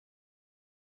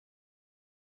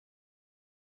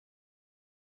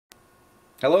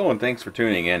Hello and thanks for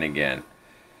tuning in again.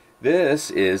 This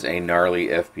is a gnarly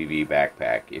FPV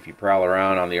backpack. If you prowl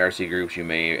around on the RC groups, you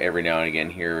may every now and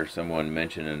again hear someone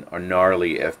mention a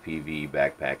gnarly FPV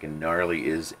backpack, and gnarly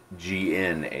is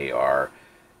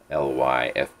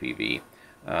GnarlyFPV,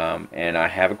 and I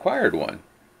have acquired one.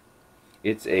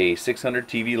 It's a 600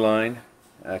 TV line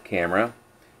camera.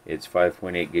 It's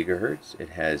 5.8 gigahertz. It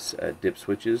has dip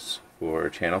switches for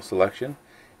channel selection.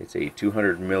 It's a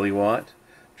 200 milliwatt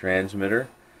transmitter.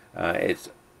 Its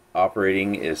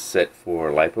operating is set for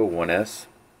LiPo 1S,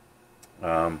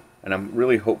 and I'm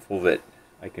really hopeful that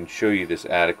I can show you this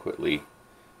adequately,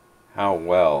 how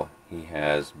well he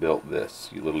has built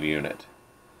this little unit.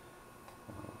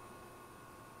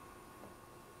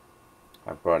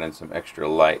 I brought in some extra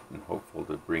light and hopeful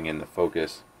to bring in the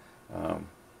focus.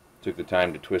 Took the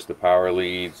time to twist the power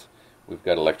leads. We've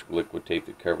got electrical liquid tape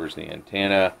that covers the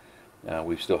antenna.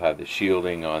 We still have the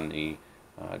shielding on the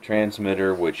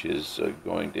transmitter, which is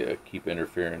going to keep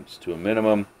interference to a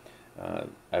minimum.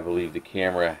 I believe the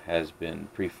camera has been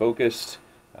pre-focused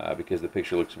because the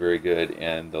picture looks very good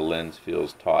and the lens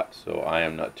feels taut, so I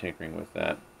am not tinkering with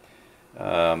that.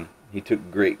 He took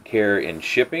great care in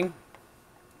shipping.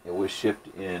 It was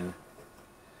shipped in,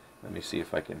 let me see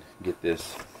if I can get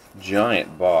this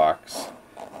giant box.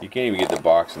 You can't even get the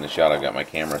box in the shot. I've got my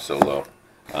camera so low.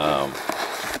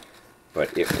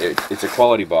 But it's a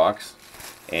quality box,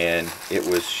 and it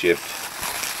was shipped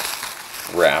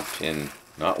wrapped in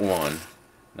not one,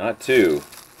 not two,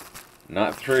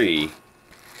 not three,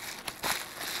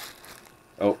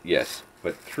 oh yes,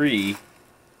 but 3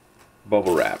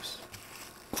 bubble wraps.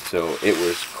 So it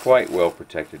was quite well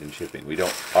protected in shipping. We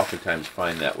don't oftentimes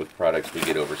find that with products we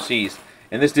get overseas.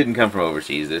 And this didn't come from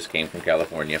overseas. This came from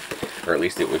California, or at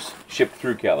least it was shipped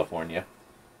through California.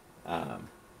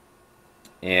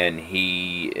 And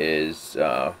he is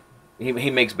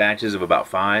he makes batches of about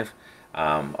 5.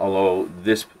 Although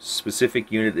this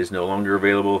specific unit is no longer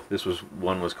available. This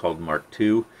one was called Mark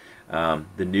II.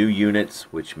 The new units,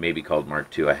 which may be called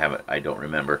Mark II, I don't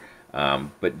remember.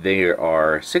 But they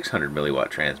are 600 milliwatt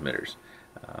transmitters.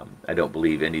 I don't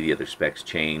believe any of the other specs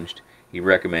changed. He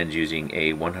recommends using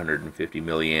a 150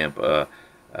 milliamp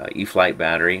E-flite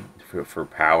battery for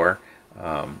power.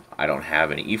 I don't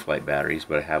have any E-flite batteries,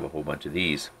 but I have a whole bunch of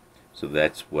these, so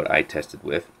that's what I tested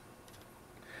with.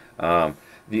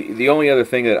 The only other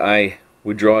thing that I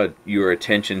would draw your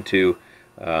attention to,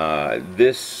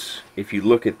 if you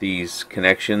look at these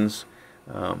connections,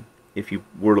 if you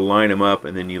were to line them up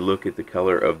and then you look at the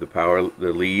color of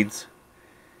the leads,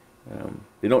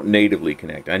 they don't natively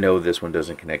connect. I know this one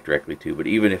doesn't connect directly to, but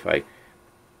even if I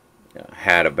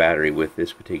had a battery with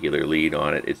this particular lead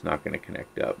on it, it's not going to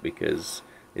connect up because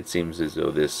it seems as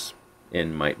though this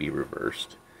end might be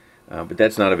reversed. But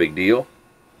that's not a big deal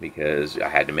because I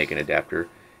had to make an adapter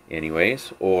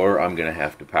anyways, or I'm going to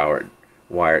have to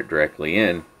wire it directly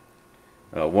in,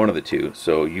 one of the two.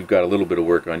 So you've got a little bit of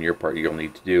work on your part you'll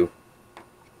need to do.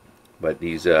 But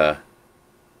these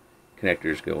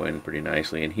connectors go in pretty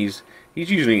nicely, and he's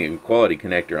using a quality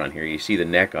connector on here. You see the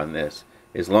neck on this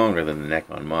is longer than the neck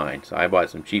on mine. So I bought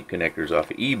some cheap connectors off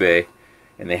of eBay,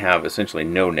 and they have essentially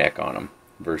no neck on them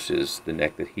versus the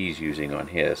neck that he's using on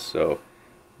his. So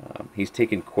he's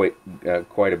taken quite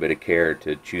a bit of care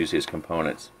to choose his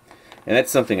components. And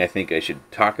that's something I think I should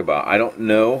talk about. I don't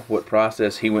know what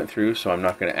process he went through, so I'm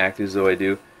not going to act as though I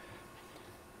do.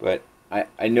 But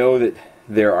I know that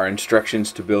there are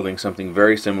instructions to building something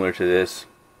very similar to this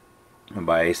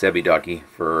by Sebidoki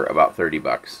for about 30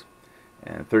 bucks.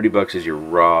 And 30 bucks is your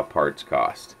raw parts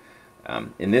cost.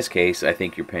 In this case, I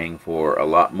think you're paying for a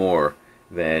lot more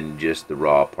than just the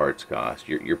raw parts cost.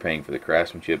 You're paying for the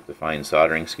craftsmanship, the fine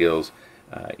soldering skills.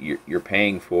 You're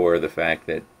paying for the fact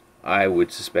that I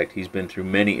would suspect he's been through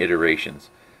many iterations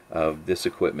of this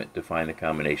equipment to find the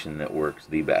combination that works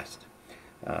the best.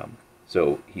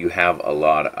 So you have a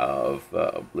lot of,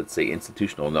 let's say,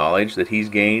 institutional knowledge that he's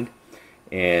gained.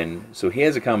 And so he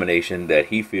has a combination that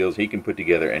he feels he can put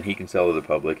together and he can sell to the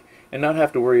public and not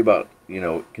have to worry about,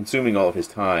 consuming all of his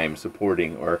time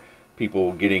supporting, or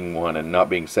people getting one and not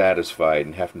being satisfied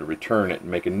and having to return it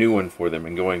and make a new one for them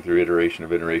and going through iteration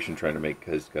of iteration trying to make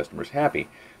his customers happy.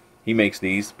 He makes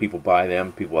these, people buy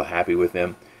them, people are happy with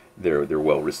them, they're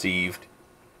well received,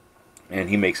 and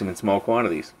he makes them in small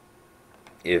quantities.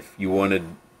 If you wanted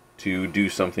to do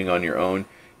something on your own,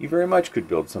 you very much could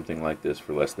build something like this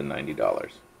for less than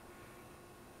 $90.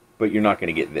 But you're not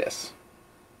going to get this.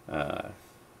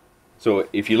 So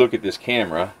if you look at this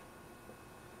camera,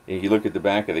 if you look at the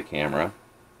back of the camera,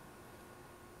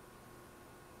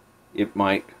 it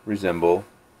might resemble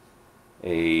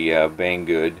a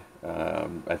Banggood,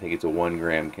 I think it's a 1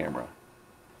 gram camera.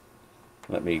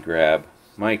 let me grab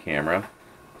my camera.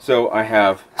 So I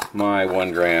have my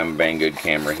 1 gram Banggood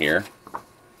camera here,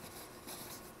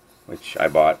 which I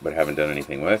bought but haven't done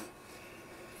anything with.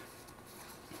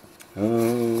 Oh,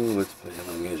 let's play a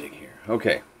little music here.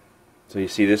 Okay, so you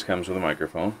see this comes with a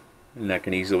microphone, and that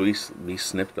can easily be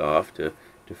snipped off to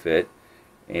fit.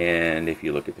 And if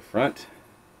you look at the front,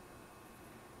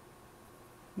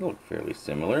 it'll look fairly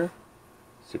similar.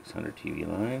 600 TV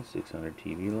line, 600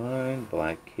 TV line,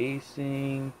 black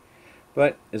casing.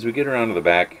 But as we get around to the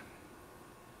back,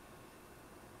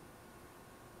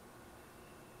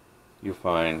 you'll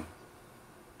find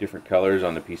different colors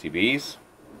on the PCBs.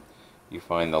 You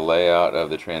find the layout of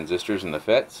the transistors and the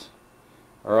FETs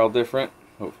are all different.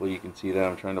 Hopefully you can see that.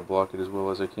 I'm trying to block it as well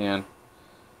as I can.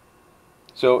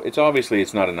 So it's obviously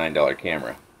it's not a $9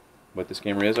 camera. What this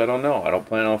camera is, I don't know. I don't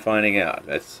plan on finding out.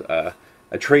 That's a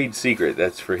trade secret.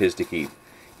 That's for his to keep.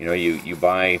 You know, you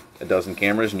buy a dozen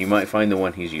cameras and you might find the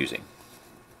one he's using.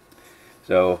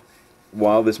 So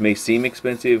while this may seem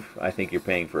expensive, I think you're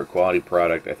paying for a quality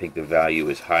product. I think the value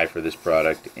is high for this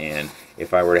product, and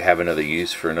if I were to have another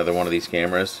use for another one of these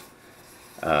cameras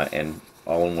and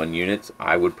all-in-one units,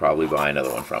 I would probably buy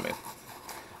another one from you.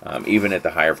 Even at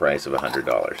the higher price of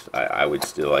 $100, I would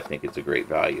still, I think it's a great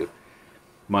value.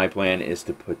 My plan is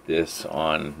to put this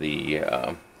on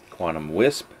the Quantum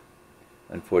Wisp.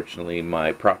 Unfortunately,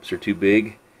 my props are too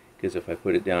big, because if I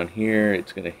put it down here,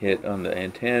 it's going to hit on the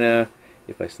antenna.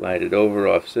 If I slide it over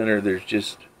off center, there's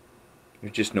just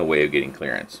no way of getting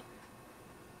clearance.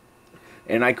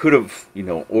 And I could have, you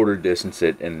know, ordered this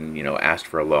and you know, asked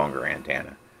for a longer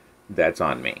antenna. That's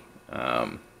on me.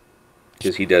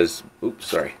 Because he does,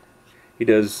 he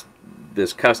does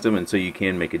this custom, and so you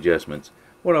can make adjustments.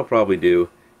 What I'll probably do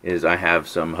is I have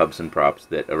some Hubsan props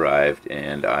that arrived,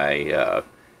 and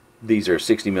these are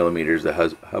 60 millimeters. The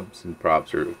Hubsan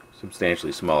props are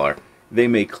substantially smaller. They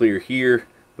may clear here,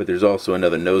 but there's also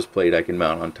another nose plate I can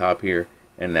mount on top here,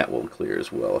 and that will clear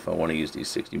as well if I want to use these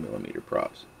 60 millimeter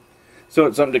props. So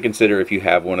it's something to consider if you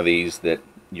have one of these, that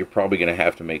you're probably going to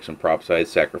have to make some prop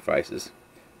size sacrifices.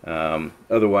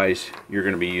 Otherwise, you're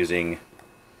going to be using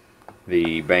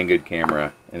the Banggood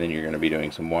camera, and then you're going to be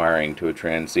doing some wiring to a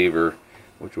transceiver,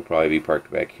 which will probably be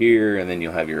parked back here, and then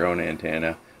you'll have your own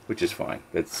antenna, which is fine.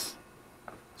 That's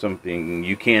something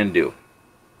you can do.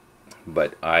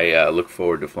 But I look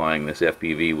forward to flying this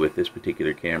FPV with this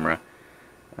particular camera.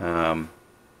 I'm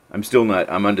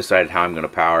undecided how I'm going to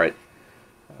power it.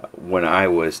 When I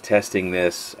was testing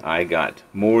this, I got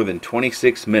more than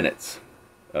 26 minutes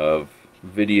of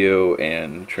video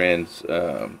and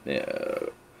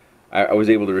I was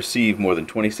able to receive more than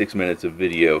 26 minutes of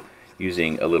video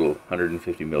using a little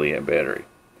 150 milliamp battery.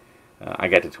 I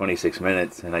got to 26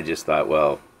 minutes and I just thought,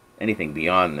 well, anything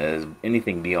beyond this,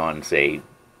 anything beyond, say,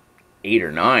 8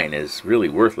 or 9 is really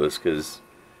worthless, because,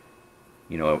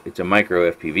 you know, it's a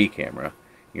micro FPV camera.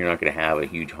 You're not going to have a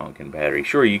huge honking battery.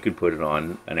 Sure, you could put it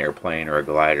on an airplane or a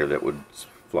glider that would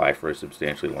fly for a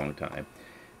substantially long time,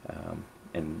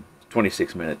 and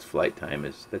 26 minutes flight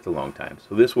time that's a long time.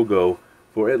 So this will go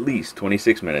for at least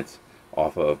 26 minutes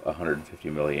off of a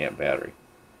 150 milliamp battery,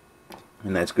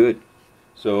 and that's good.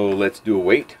 So let's do a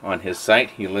weight on his site.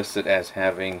 He lists it as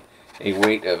having a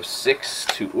weight of 6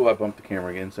 to, oh, I bumped the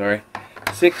camera again, sorry,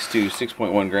 6 to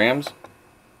 6.1 grams.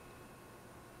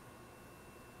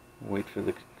 Wait for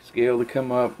the scale to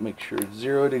come up, make sure it's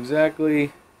zeroed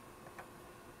exactly.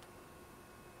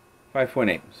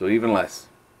 5.8, so even less.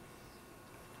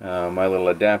 My little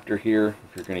adapter here,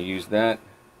 if you're going to use that,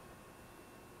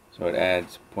 so it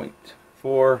adds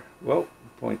 0.4, well,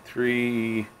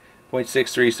 0.3,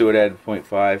 0.63, so it added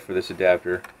 0.5 for this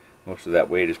adapter. Most of that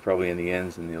weight is probably in the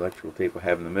ends, and the electrical tape will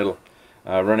have in the middle.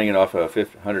 Running it off a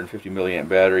 150 milliamp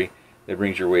battery, that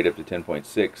brings your weight up to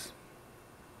 10.6.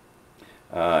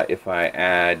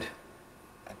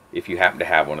 If you happen to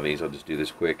have one of these, I'll just do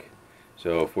this quick.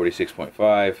 So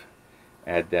 46.5,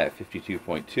 add that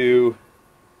 52.2,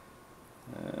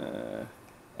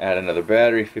 add another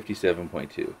battery,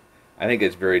 57.2. I think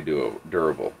it's very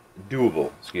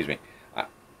doable. Excuse me.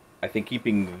 I think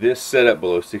keeping this setup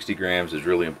below 60 grams is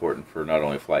really important for not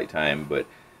only flight time, but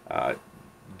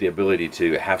the ability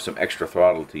to have some extra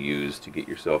throttle to use to get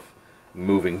yourself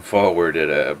moving forward at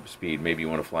a speed. Maybe you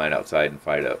want to fly it outside and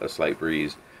fight a slight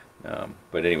breeze.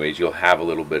 But anyways, you'll have a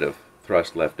little bit of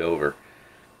thrust left over.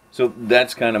 So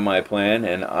that's kind of my plan,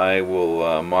 and I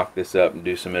will mock this up and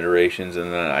do some iterations,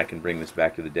 and then I can bring this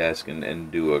back to the desk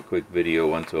and do a quick video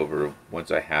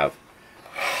once I have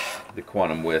the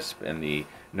Quantum Wisp and the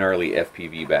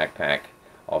GnarlyFPV backpack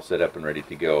all set up and ready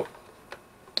to go.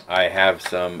 I have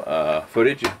some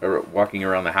footage walking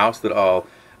around the house that I'll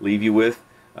leave you with.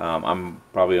 I'm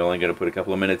probably only going to put a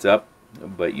couple of minutes up,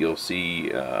 but you'll see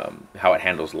how it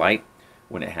handles light.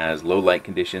 When it has low light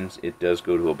conditions, it does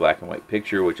go to a black and white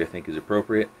picture, which I think is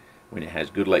appropriate. When it has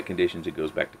good light conditions, it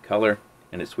goes back to color,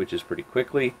 and it switches pretty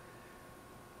quickly.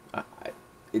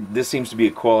 This seems to be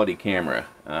a quality camera.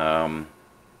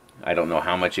 I don't know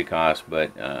how much it costs,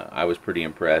 but I was pretty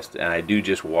impressed, and I do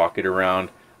just walk it around.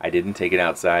 I didn't take it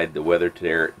outside. The weather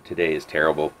today is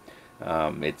terrible.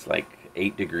 It's like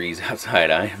 8 degrees outside.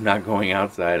 I am not going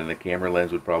outside, and the camera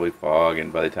lens would probably fog,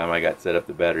 and by the time I got set up,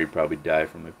 the battery would probably die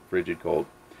from the frigid cold.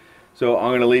 So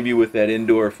I'm going to leave you with that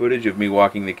indoor footage of me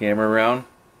walking the camera around.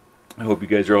 I hope you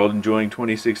guys are all enjoying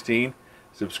 2016.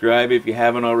 Subscribe if you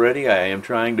haven't already. I am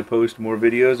trying to post more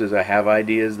videos as I have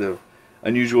ideas of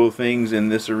unusual things in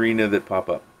this arena that pop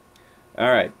up.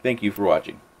 Alright, thank you for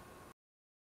watching.